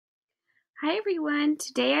Hi everyone!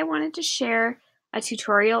 Today I wanted to share a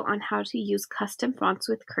tutorial on how to use custom fonts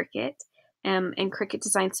with Cricut and Cricut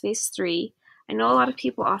Design Space 3. I know a lot of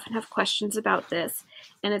people often have questions about this,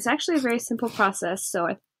 and it's actually a very simple process, so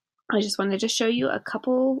I just wanted to show you a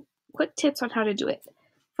couple quick tips on how to do it.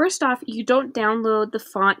 First off, you don't download the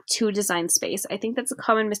font to Design Space. I think that's a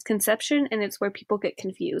common misconception, and it's where people get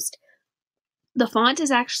confused. The font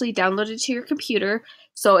is actually downloaded to your computer,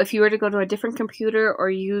 so if you were to go to a different computer or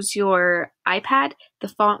use your iPad, the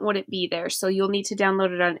font wouldn't be there. So you'll need to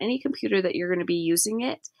download it on any computer that you're going to be using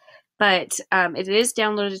it. But it is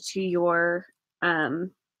downloaded to your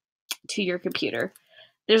computer.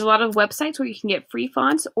 There's a lot of websites where you can get free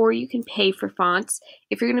fonts or you can pay for fonts.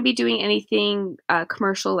 If you're going to be doing anything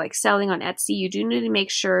commercial like selling on Etsy, you do need to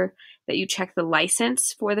make sure that you check the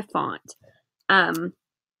license for the font.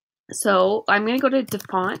 So I'm going to go to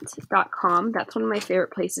defont.com. That's one of my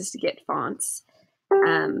favorite places to get fonts.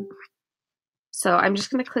 So I'm just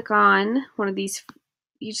going to click on one of these.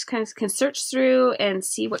 You just kind of can search through and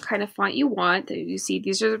see what kind of font you want. You see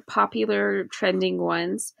these are the popular trending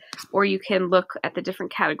ones, or you can look at the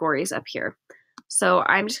different categories up here. So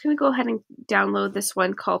I'm just going to go ahead and download this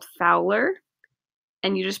one called Fowler.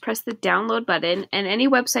 And you just press the download button, and any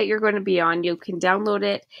website you're going to be on, you can download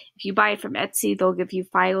it. If you buy it from Etsy, they'll give you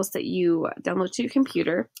files that you download to your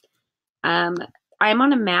computer. I'm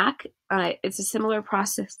on a Mac. It's a similar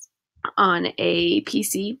process on a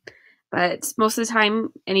PC, but most of the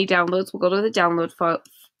time, any downloads will go to the download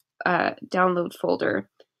folder.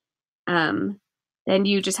 Then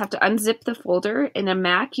you just have to unzip the folder. In a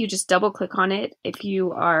Mac, you just double click on it. If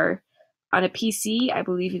you are on a PC, I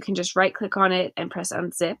believe you can just right click on it and press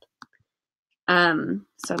unzip. So I'm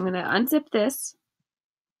going to unzip this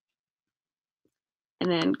and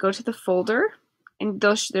then go to the folder, and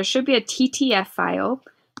there should be a TTF file.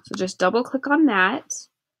 So just double click on that,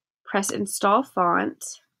 press install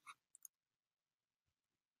font,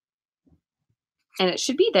 and it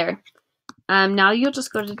should be there. Now you'll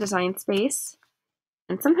just go to Design Space,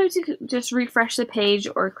 and sometimes you can just refresh the page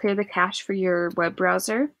or clear the cache for your web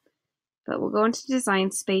browser. But we'll go into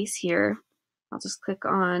Design Space here. I'll just click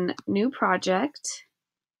on New Project.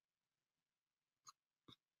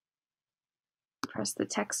 Press the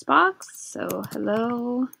text box, so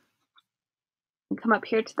hello. And come up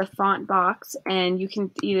here to the font box, and you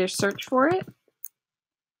can either search for it,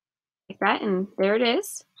 like that, and there it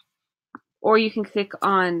is. Or you can click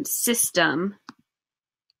on System,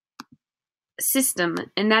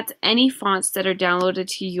 and that's any fonts that are downloaded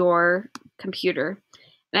to your computer.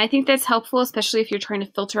 And I think that's helpful, especially if you're trying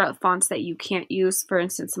to filter out fonts that you can't use. For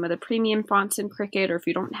instance, some of the premium fonts in Cricut, or if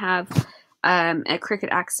you don't have a Cricut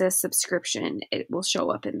Access subscription, it will show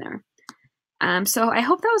up in there. So I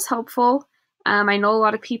hope that was helpful. I know a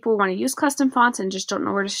lot of people want to use custom fonts and just don't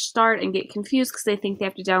know where to start and get confused because they think they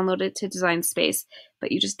have to download it to Design Space.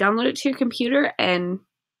 But you just download it to your computer and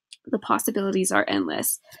the possibilities are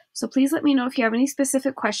endless. So please let me know if you have any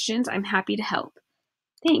specific questions. I'm happy to help.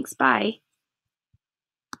 Thanks. Bye.